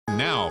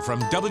Now from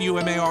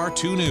WMAR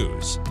 2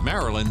 News,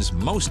 Maryland's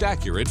most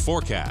accurate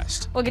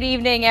forecast. Well, good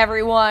evening,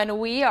 everyone.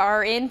 We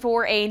are in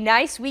for a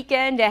nice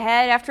weekend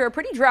ahead after a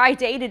pretty dry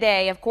day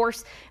today. Of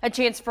course, a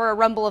chance for a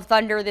rumble of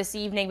thunder this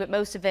evening, but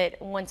most of it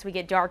once we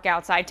get dark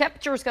outside.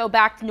 Temperatures go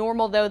back to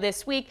normal, though,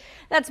 this week.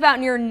 That's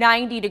about near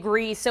 90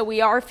 degrees, so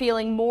we are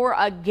feeling more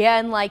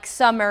again like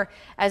summer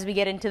as we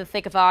get into the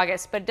thick of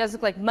August. But it does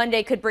look like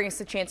Monday could bring us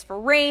a chance for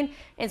rain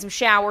and some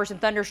showers and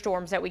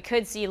thunderstorms that we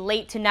could see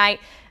late tonight.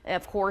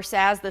 Of course,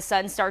 as the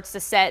sun starts to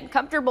set,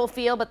 comfortable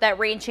feel, but that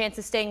rain chance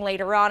is staying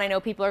later on. I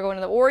know people are going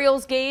to the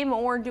Orioles game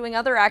or doing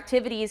other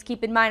activities.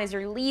 Keep in mind, as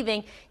you're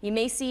leaving, you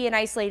may see an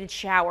isolated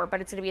shower,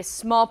 but it's going to be a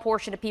small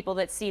portion of people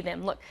that see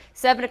them. Look,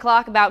 7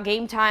 o'clock, about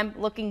game time,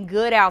 looking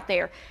good out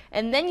there.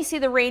 And then you see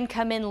the rain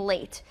come in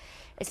late.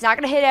 It's not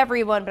going to hit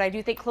everyone, but I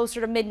do think closer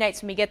to midnight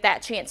when we get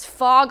that chance.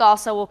 Fog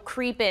also will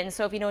creep in,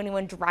 so if you know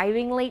anyone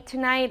driving late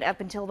tonight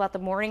up until about the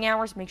morning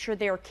hours, make sure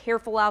they are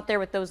careful out there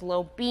with those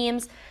low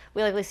beams.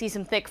 We likely see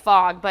some thick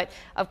fog, but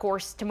of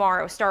course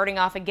tomorrow starting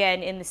off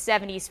again in the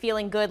 70s,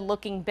 feeling good,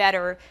 looking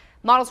better.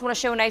 Models want to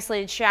show an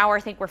isolated shower.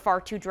 I think we're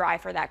far too dry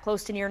for that.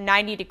 Close to near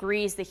 90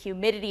 degrees. The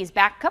humidity is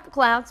back. Couple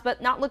clouds,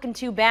 but not looking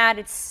too bad.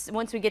 It's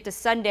once we get to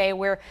Sunday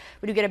where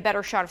we do get a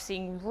better shot of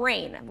seeing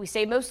rain. We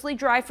stay mostly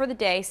dry for the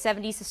day,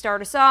 70s to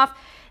start us off,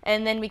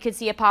 and then we could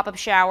see a pop-up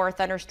shower,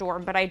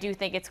 thunderstorm, but I do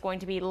think it's going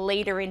to be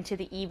later into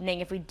the evening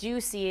if we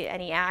do see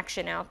any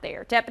action out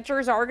there.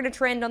 Temperatures are going to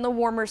trend on the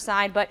warmer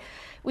side, but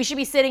we should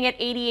be sitting at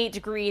 88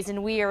 degrees,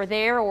 and we are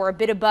there or a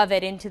bit above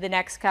it into the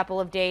next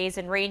couple of days,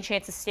 and rain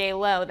chances stay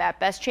low. That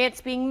best chance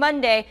being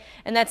Monday,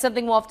 and that's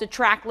something we'll have to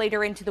track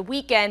later into the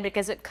weekend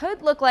because it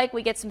could look like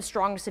we get some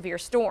strong severe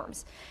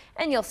storms.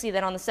 And you'll see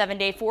that on the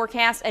 7-day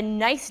forecast. A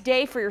nice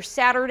day for your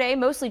Saturday,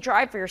 mostly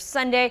dry for your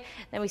Sunday.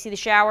 Then we see the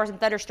showers and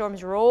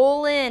thunderstorms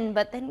roll in,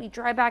 but then we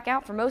dry back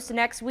out for most of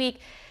next week,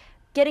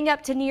 getting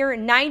up to near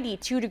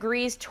 92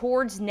 degrees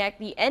towards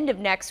the end of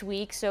next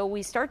week. So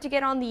we start to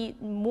get on the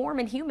warm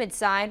and humid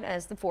side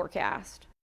as the forecast.